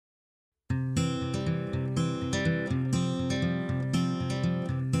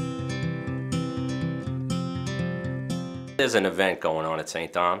There's an event going on at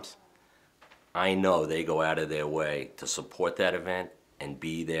St. Thomas. I know they go out of their way to support that event and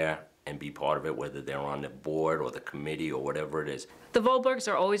be there and be part of it, whether they're on the board or the committee or whatever it is. The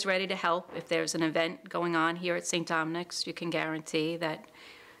Volbergs are always ready to help if there's an event going on here at St. Dominic's. You can guarantee that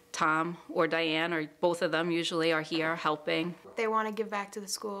Tom or Diane, or both of them usually, are here helping. They want to give back to the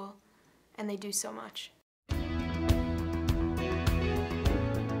school, and they do so much.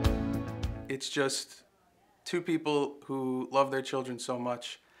 It's just two people who love their children so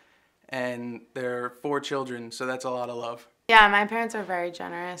much, and they're 4 children, so that's a lot of love. Yeah, my parents are very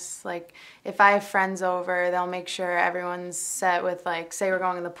generous. Like, if I have friends over, they'll make sure everyone's set with, like, say we're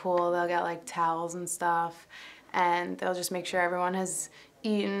going in the pool, they'll get, like, towels and stuff, and they'll just make sure everyone has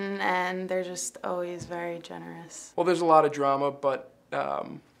eaten, and they're just always very generous. Well, there's a lot of drama, but I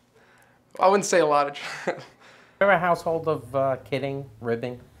wouldn't say a lot of drama. We're a household of kidding,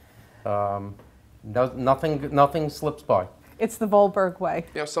 ribbing. Nothing slips by. It's the Volberg way.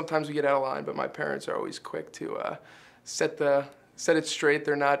 You know, sometimes we get out of line, but my parents are always quick to set it straight.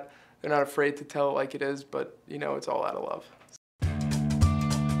 They're not afraid to tell it like it is, but you know, it's all out of love.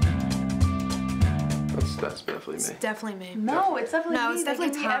 That's definitely me. It's definitely me. No, it's definitely no, me. it's definitely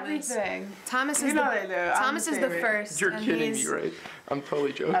They give me Thomas. everything. Thomas is You know they do. Thomas is the first. You're and kidding he's... me, right? I'm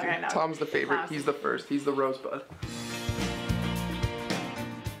totally joking. Okay, no. Tom's the favorite. Tom. He's the first. He's the rosebud.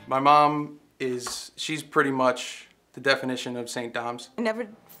 My mom she's pretty much the definition of St. Dom's. I never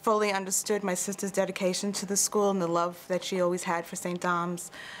fully understood my sister's dedication to the school and the love that she always had for St.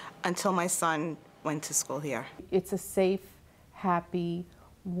 Dom's until my son went to school here. It's a safe, happy,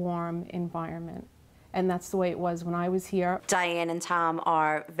 warm environment. And that's the way it was when I was here. Diane and Tom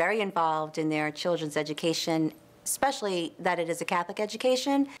are very involved in their children's education, especially that it is a Catholic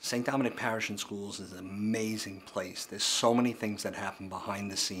education. St. Dominic Parish and Schools is an amazing place. There's so many things that happen behind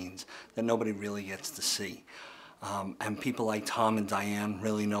the scenes that nobody really gets to see. And people like Tom and Diane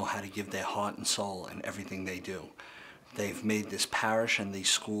really know how to give their heart and soul in everything they do. They've made this parish and these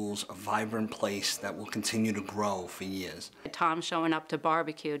schools a vibrant place that will continue to grow for years. Tom showing up to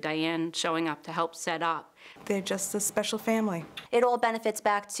barbecue, Diane showing up to help set up. They're just a special family. It all benefits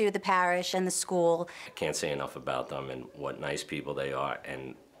back to the parish and the school. I can't say enough about them and what nice people they are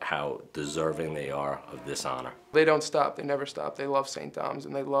and how deserving they are of this honor. They don't stop. They never stop. They love St. Dom's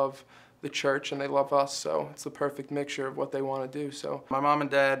and they love the church and they love us, so it's the perfect mixture of what they want to do. So my mom and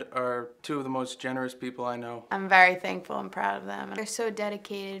dad are 2 of the most generous people I know. I'm very thankful and proud of them. They're so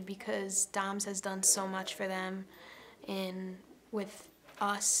dedicated because Dom's has done so much for them, with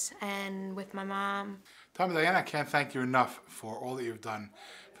us and with my mom. Tom and Diane, I can't thank you enough for all that you've done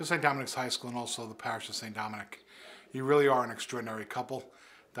for St. Dominic's High School and also the parish of St. Dominic. You really are an extraordinary couple.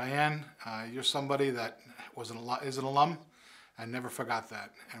 Diane, you're somebody that is an alum and never forgot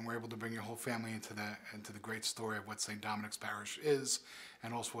that, and we're able to bring your whole family into the great story of what St. Dominic's Parish is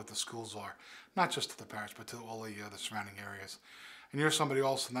and also what the schools are, not just to the parish but to all the surrounding areas. And you're somebody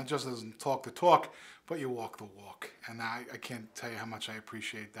also not just doesn't talk the talk, but you walk the walk, and I can't tell you how much I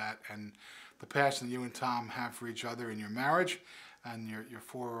appreciate that and the passion that you and Tom have for each other in your marriage, and your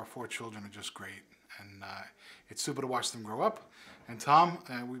four children are just great, and it's super to watch them grow up. And Tom,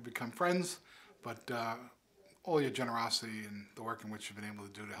 we've become friends, but all your generosity and the work in which you've been able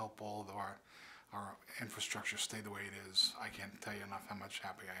to do to help all of our infrastructure stay the way it is, I can't tell you enough how much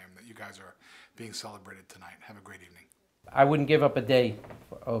happy I am that you guys are being celebrated tonight. Have a great evening. I wouldn't give up a day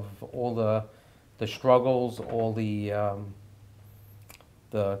of all the struggles, all the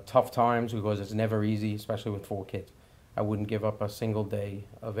tough times, because it's never easy, especially with 4 kids. I wouldn't give up a single day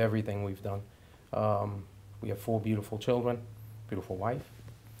of everything we've done. We have 4 beautiful children, beautiful wife,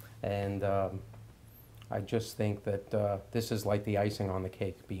 and I just think that this is like the icing on the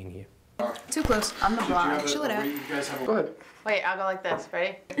cake, being here. Too close. I'm the blonde. Chill it out. Go ahead. Wait, I'll go like this.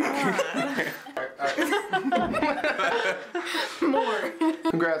 Ready? More.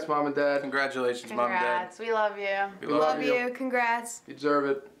 Congrats, Mom and Dad. Congratulations, Mom and Dad. Congrats. We love you. We love you. Congrats. You deserve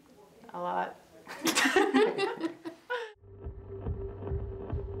it. A lot.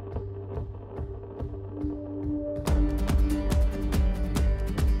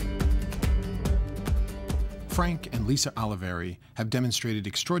 Frank and Lisa Oliveri have demonstrated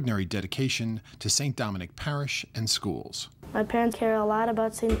extraordinary dedication to St. Dominic Parish and schools. My parents care a lot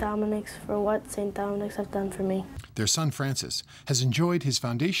about St. Dominic's for what St. Dominic's have done for me. Their son Francis has enjoyed his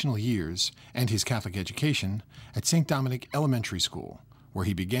foundational years and his Catholic education at St. Dominic Elementary School, where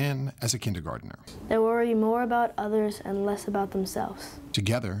he began as a kindergartner. They worry more about others and less about themselves.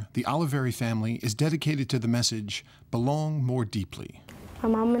 Together, the Oliveri family is dedicated to the message, belong more deeply. My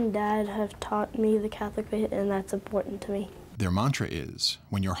mom and dad have taught me the Catholic faith, and that's important to me. Their mantra is,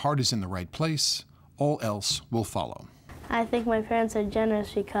 when your heart is in the right place, all else will follow. I think my parents are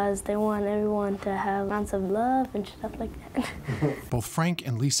generous because they want everyone to have lots of love and stuff like that. Both Frank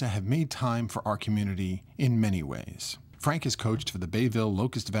and Lisa have made time for our community in many ways. Frank has coached for the Bayville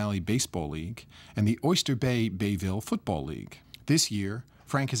Locust Valley Baseball League and the Oyster Bay Bayville Football League. This year,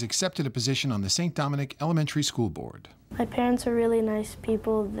 Frank has accepted a position on the St. Dominic Elementary School Board. My parents are really nice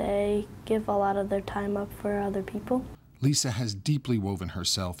people. They give a lot of their time up for other people. Lisa has deeply woven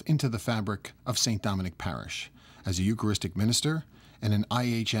herself into the fabric of St. Dominic Parish as a Eucharistic minister and an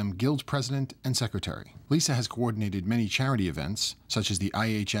IHM Guild president and secretary. Lisa has coordinated many charity events, such as the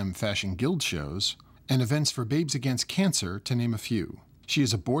IHM Fashion Guild shows, and events for Babes Against Cancer, to name a few. She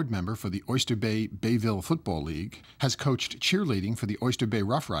is a board member for the Oyster Bay Bayville Football League, has coached cheerleading for the Oyster Bay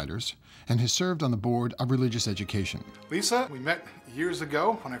Rough Riders, and has served on the board of religious education. Lisa, we met years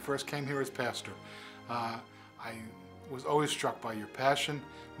ago when I first came here as pastor. I was always struck by your passion,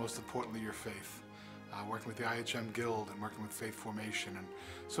 most importantly your faith. Working with the IHM Guild and working with Faith Formation and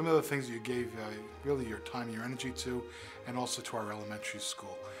some of the things you gave really your time and your energy to, and also to our elementary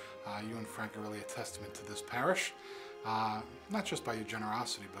school. You and Frank are really a testament to this parish, not just by your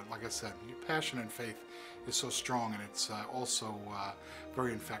generosity, but like I said, your passion and faith is so strong, and it's also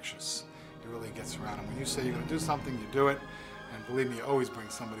very infectious. It really gets around, and when you say you're going to do something, you do it, and believe me, you always bring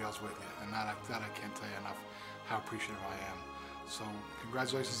somebody else with you, and that I can't tell you enough how appreciative I am. So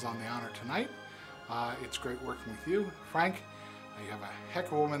congratulations on the honor tonight. It's great working with you, Frank. You have a heck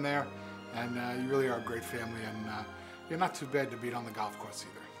of a woman there, and you really are a great family, and you're not too bad to beat on the golf course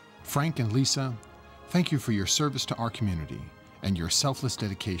either. Frank and Lisa, thank you for your service to our community and your selfless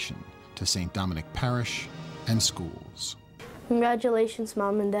dedication to St. Dominic Parish and schools. Congratulations,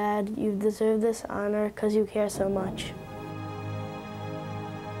 Mom and Dad. You deserve this honor because you care so much.